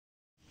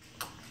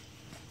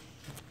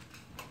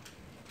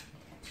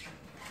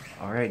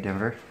All right,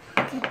 Denver.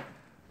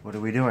 What are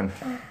we doing?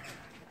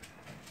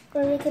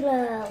 We're making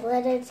a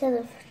letter to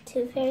the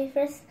Tooth Fairy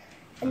first,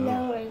 and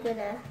then we're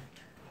gonna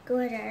go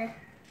in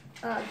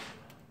our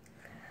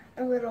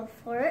little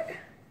fort,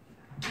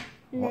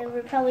 and then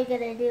we're probably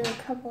gonna do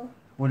a couple.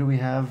 What do we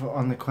have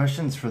on the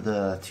questions for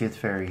the Tooth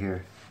Fairy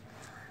here?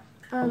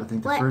 I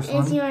think the first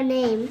What is one. your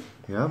name?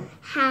 Yep.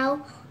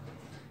 How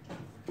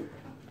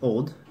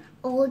Old.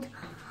 old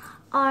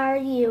are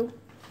you?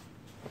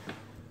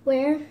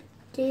 Where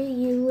do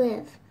you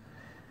live?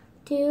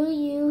 Do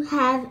you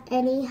have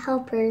any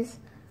helpers?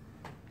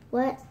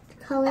 What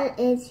color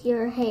is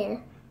your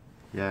hair?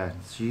 Yeah,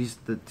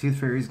 the Tooth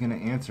Fairy's gonna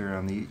answer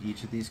on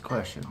each of these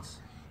questions.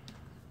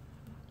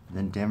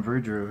 Then Denver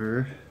drew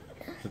her.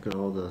 Look at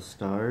all the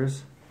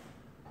stars.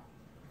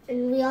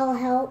 And we all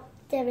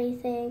helped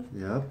everything.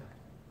 Yep.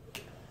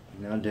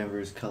 Now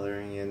Denver's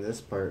coloring in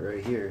this part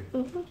right here.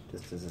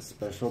 Just as a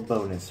special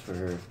bonus for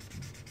her.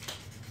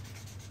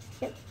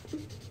 Yep.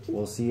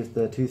 We'll see if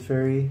the Tooth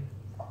Fairy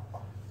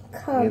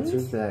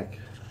answers back.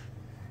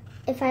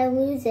 If I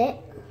lose it,